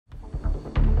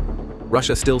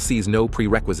Russia still sees no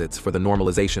prerequisites for the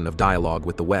normalization of dialogue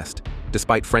with the West,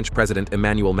 despite French President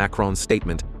Emmanuel Macron's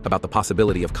statement about the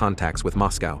possibility of contacts with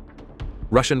Moscow.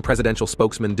 Russian presidential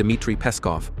spokesman Dmitry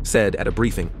Peskov said at a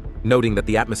briefing, noting that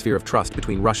the atmosphere of trust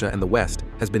between Russia and the West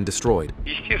has been destroyed.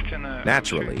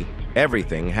 Naturally,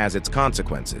 everything has its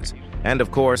consequences. And of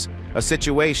course, a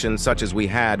situation such as we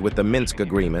had with the Minsk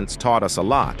agreements taught us a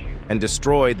lot and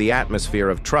destroyed the atmosphere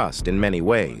of trust in many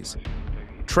ways.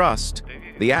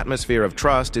 The atmosphere of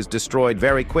trust is destroyed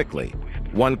very quickly,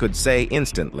 one could say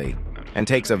instantly, and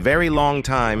takes a very long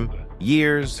time,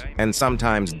 years and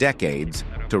sometimes decades,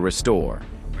 to restore.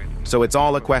 So it's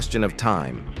all a question of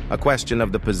time, a question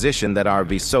of the position that our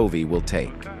vis-a-vis will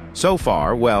take. So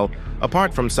far, well,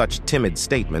 apart from such timid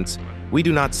statements, we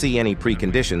do not see any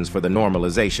preconditions for the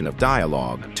normalization of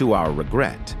dialogue, to our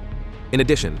regret. In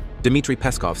addition, Dmitry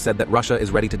Peskov said that Russia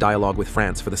is ready to dialogue with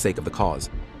France for the sake of the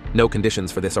cause. No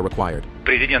conditions for this are required.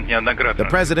 The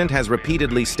president has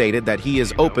repeatedly stated that he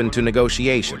is open to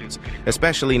negotiations,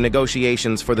 especially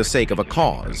negotiations for the sake of a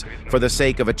cause, for the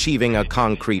sake of achieving a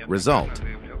concrete result.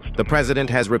 The president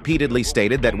has repeatedly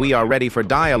stated that we are ready for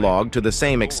dialogue to the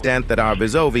same extent that our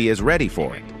vis-a-vis is ready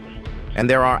for it. And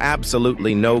there are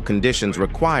absolutely no conditions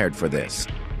required for this.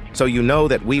 So you know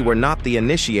that we were not the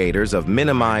initiators of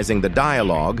minimizing the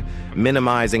dialogue,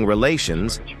 minimizing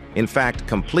relations, in fact,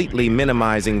 completely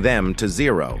minimizing them to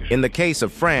zero. In the case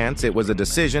of France, it was a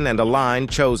decision and a line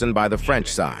chosen by the French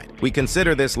side. We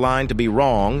consider this line to be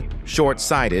wrong,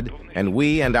 short-sighted, and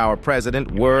we and our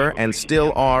president were and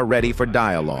still are ready for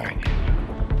dialogue.